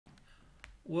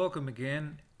Welcome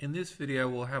again. In this video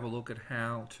we'll have a look at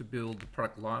how to build the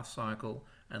product lifecycle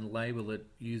and label it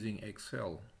using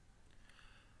Excel.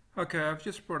 Okay, I've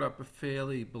just brought up a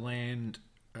fairly bland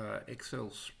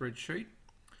Excel spreadsheet,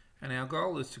 and our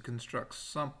goal is to construct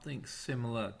something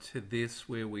similar to this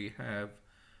where we have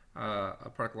a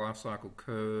product lifecycle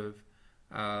curve,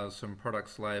 some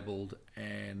products labeled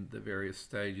and the various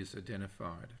stages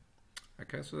identified.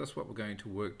 Okay, so that's what we're going to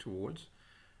work towards.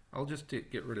 I'll just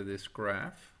get rid of this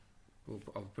graph.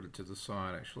 I'll put it to the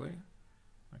side actually.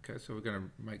 Okay, so we're going to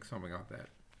make something like that.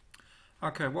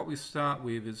 Okay, what we start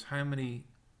with is how many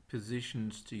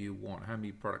positions do you want? How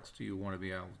many products do you want to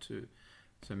be able to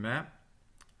map?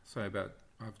 So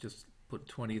I've just put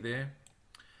 20 there.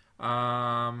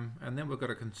 And then we've got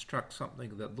to construct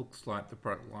something that looks like the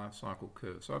product lifecycle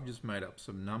curve. So I've just made up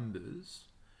some numbers.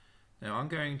 Now I'm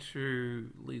going to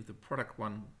leave the product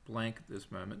one blank at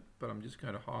this moment, but I'm just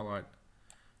going to highlight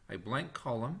a blank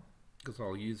column because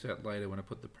I'll use that later when I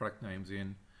put the product names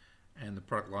in, and the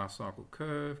product lifecycle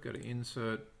curve. Go to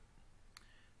insert,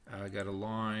 go to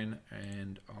line,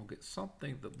 and I'll get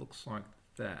something that looks like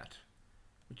that,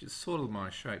 which is sort of my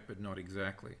shape but not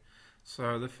exactly.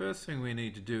 So the first thing we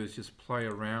need to do is just play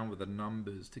around with the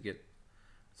numbers to get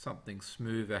something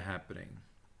smoother happening.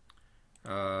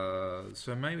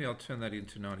 So maybe I'll turn that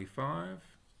into 95,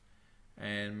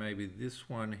 and maybe this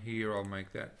one here I'll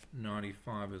make that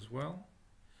 95 as well.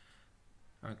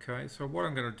 Okay, so what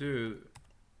I'm going to do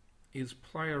is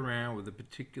play around with a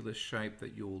particular shape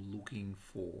that you're looking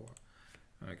for.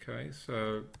 Okay,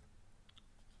 so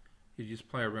you just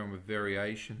play around with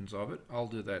variations of it. I'll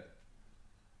do that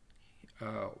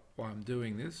while I'm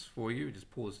doing this for you.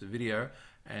 Just pause the video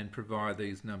and provide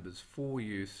these numbers for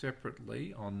you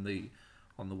separately on the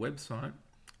website,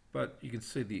 but you can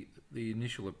see the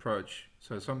initial approach.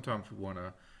 So sometimes we want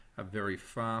a very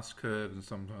fast curve, and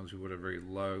sometimes we want a very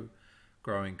low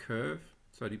growing curve,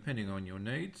 so depending on your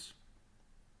needs.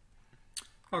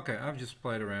 Okay, I've just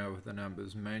played around with the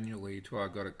numbers manually till I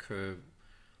got a curve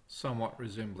somewhat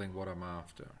resembling what I'm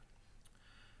after.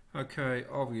 Okay,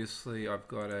 obviously I've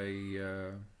got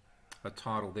a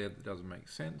title there that doesn't make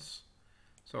sense,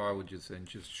 so I would just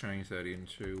change that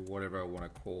into whatever I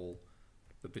want to call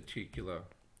the particular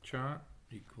chart.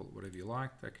 You can call it whatever you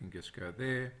like, that can just go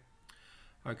there.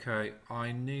 Okay,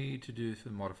 I need to do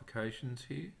some modifications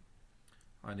here.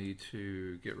 I need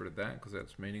to get rid of that because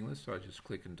that's meaningless, so I just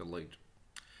click and delete.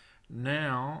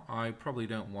 Now I probably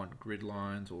don't want grid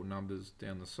lines or numbers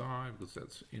down the side because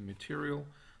that's immaterial,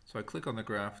 so I click on the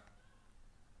graph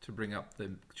to bring up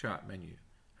the chart menu.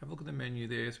 Have a look at the menu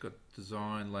there, it's got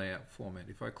design, layout, format.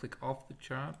 If I click off the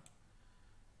chart,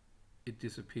 it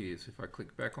disappears. If I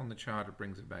click back on the chart, it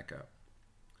brings it back up.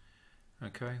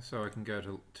 Okay, so I can go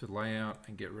to layout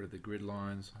and get rid of the grid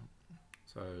lines.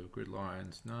 So grid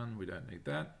lines, none, we don't need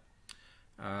that.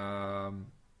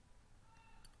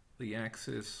 The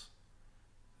axis,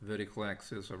 vertical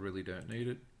axis, I really don't need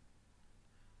it.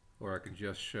 Or I can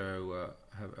just show,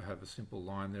 have a simple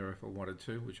line there if I wanted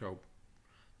to, which I'll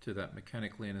do that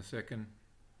mechanically in a second.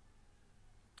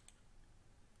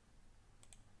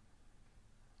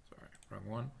 Wrong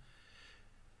one.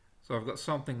 So I've got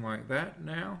something like that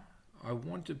now. I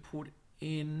want to put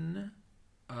in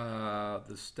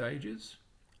the stages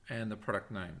and the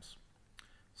product names.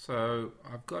 So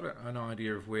I've got an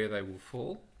idea of where they will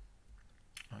fall.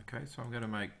 Okay, so I'm going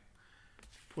to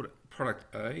put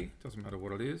product A, doesn't matter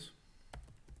what it is.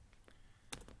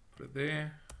 Put it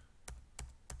there.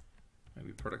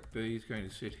 Maybe product B is going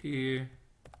to sit here.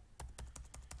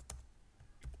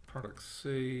 Product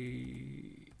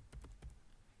C.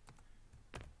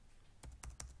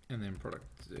 And then product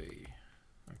D.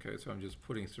 Okay, so I'm just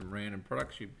putting some random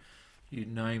products. You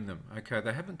name them. Okay,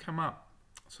 they haven't come up.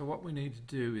 So what we need to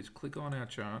do is click on our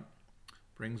chart,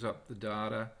 brings up the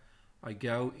data. I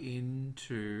go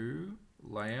into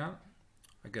layout.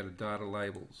 I go to data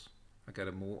labels. I go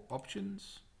to more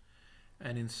options.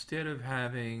 And instead of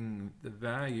having the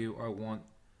value, I want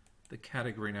the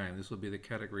category name. This will be the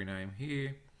category name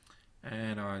here.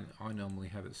 And I normally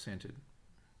have it centered.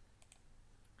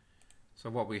 So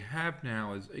what we have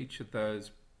now is each of those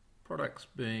products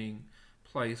being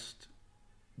placed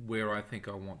where I think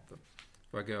I want them.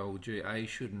 If I go, oh, gee, A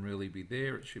shouldn't really be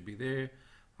there, it should be there,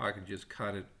 I can just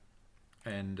cut it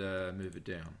and move it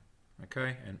down.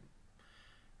 Okay,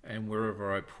 and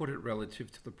wherever I put it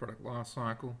relative to the product life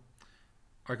cycle,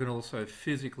 I can also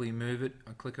physically move it.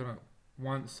 I click on it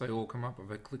once, they all come up.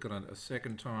 If I click on it a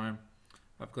second time,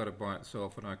 I've got it by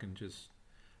itself, and I can just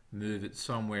move it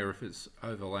somewhere if it's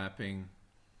overlapping.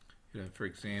 You know, for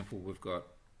example, we've got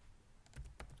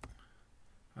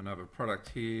another product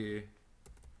here,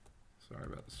 Sorry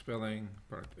about the spelling.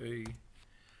 Product E.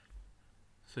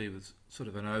 See, with sort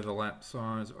of an overlap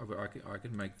size, I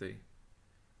can make the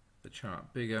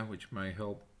chart bigger, which may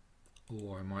help,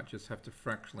 or I might just have to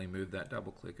fractionally move that,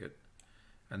 double click it,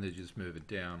 and then just move it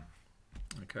down.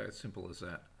 Okay, as simple as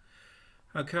that.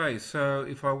 Okay, so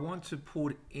if I want to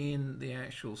put in the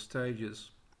actual stages,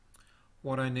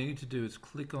 what I need to do is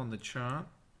click on the chart,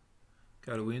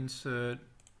 go to Insert,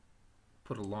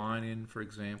 put a line in, for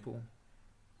example.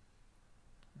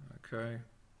 Okay.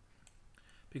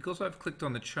 Because I've clicked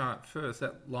on the chart first,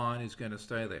 that line is going to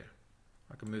stay there.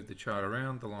 I can move the chart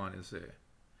around, the line is there.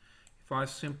 If I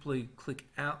simply click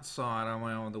outside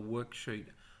on the worksheet,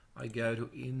 I go to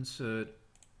Insert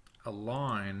a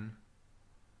line,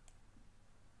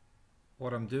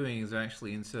 what I'm doing is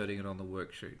actually inserting it on the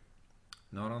worksheet,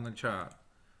 not on the chart.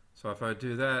 So if I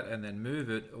do that and then move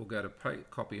it, or go to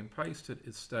copy and paste it,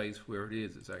 it stays where it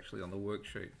is. It's actually on the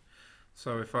worksheet.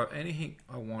 So if anything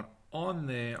I want on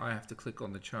there, I have to click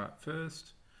on the chart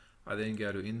first. I then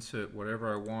go to insert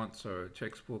whatever I want, so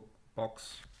textbook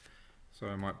box. So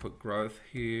I might put growth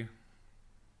here.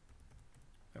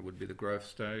 That would be the growth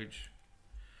stage.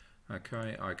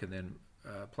 Okay, I can then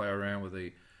play around with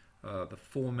the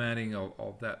formatting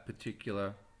of that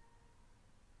particular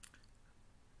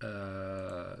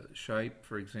shape,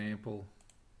 for example,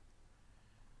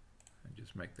 and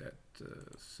just make that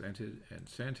centered and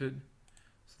centered.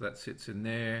 So that sits in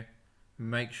there.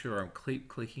 Make sure I'm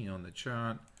clicking on the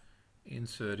chart.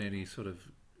 Insert any sort of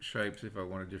shapes if I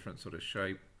want a different sort of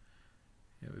shape.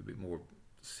 You know, a bit more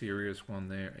serious one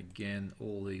there. Again,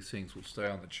 all these things will stay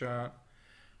on the chart,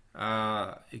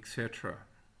 etc.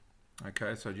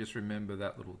 Okay, so just remember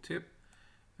that little tip,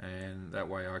 and that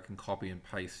way I can copy and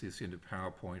paste this into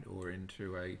PowerPoint or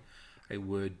into a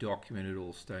Word document. It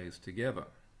all stays together.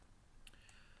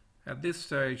 At this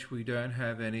stage, we don't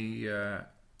have any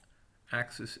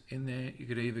axis in there. You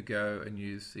could either go and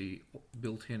use the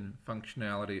built-in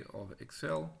functionality of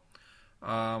Excel.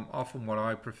 Often what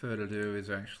I prefer to do is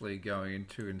actually go in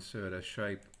to insert a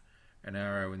shape, an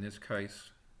arrow in this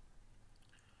case.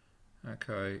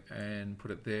 Okay, and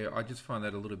put it there. I just find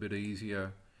that a little bit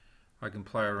easier. I can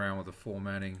play around with the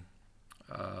formatting,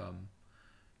 play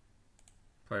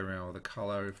around with the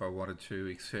color if I wanted to,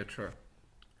 etc.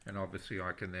 And obviously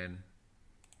I can then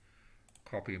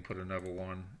copy and put another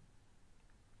one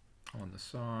on the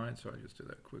side. So I just do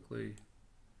that quickly.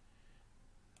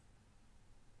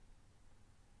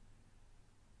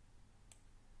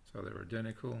 So they're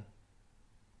identical.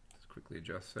 Just quickly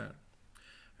adjust that.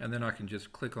 And then I can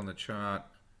just click on the chart,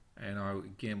 and I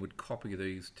again would copy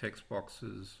these text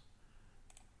boxes.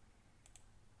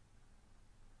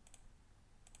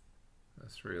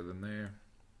 There's 3 of them there.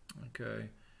 Okay.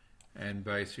 And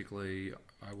basically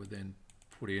I would then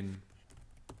put in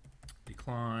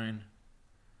decline.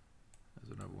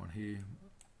 There's another one here.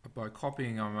 By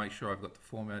copying, I'll make sure I've got the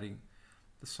formatting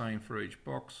the same for each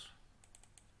box.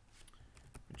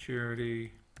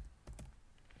 Maturity.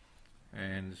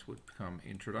 And this would become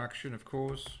introduction, of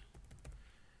course.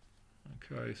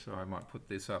 Okay, so I might put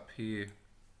this up here,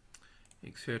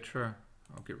 etc.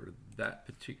 I'll get rid of that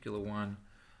particular one.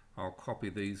 I'll copy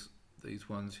these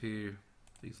ones here,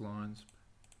 these lines.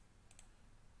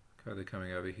 Okay, they're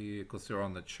coming over here because they're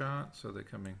on the chart, so they're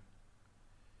coming.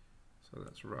 So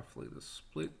that's roughly the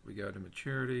split. We go to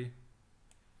maturity,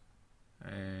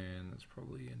 and it's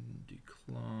probably in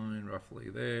decline, roughly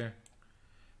there.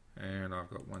 And I've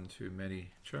got one too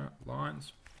many chart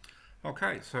lines.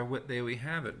 Okay, so there we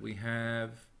have it. We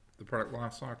have the product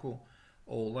lifecycle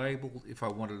all labeled. If I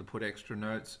wanted to put extra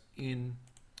notes in,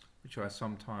 which I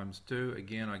sometimes do,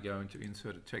 again I go into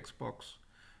insert a text box.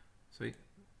 See,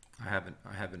 I haven't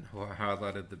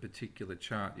highlighted the particular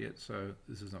chart yet, so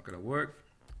this is not going to work.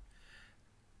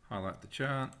 Highlight the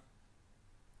chart,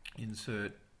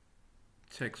 insert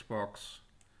text box,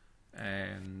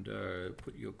 and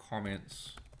put your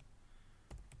comments,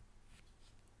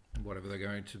 whatever they're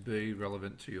going to be,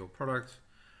 relevant to your product.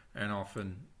 And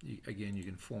often, again, you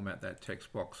can format that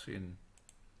text box in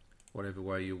whatever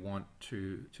way you want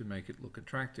to make it look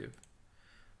attractive.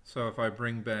 So if I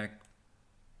bring back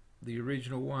the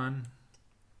original one,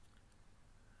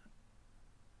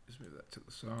 just move that to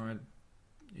the side,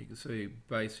 you can see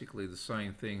basically the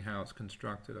same thing, how it's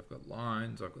constructed. I've got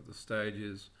lines, I've got the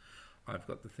stages, I've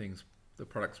got the things, the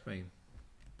products being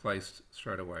placed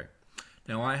straight away.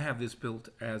 Now I have this built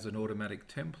as an automatic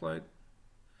template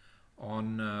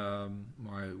on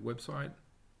my website,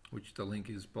 which the link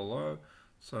is below.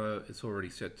 So it's already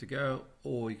set to go,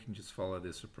 or you can just follow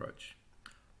this approach.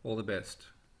 All the best.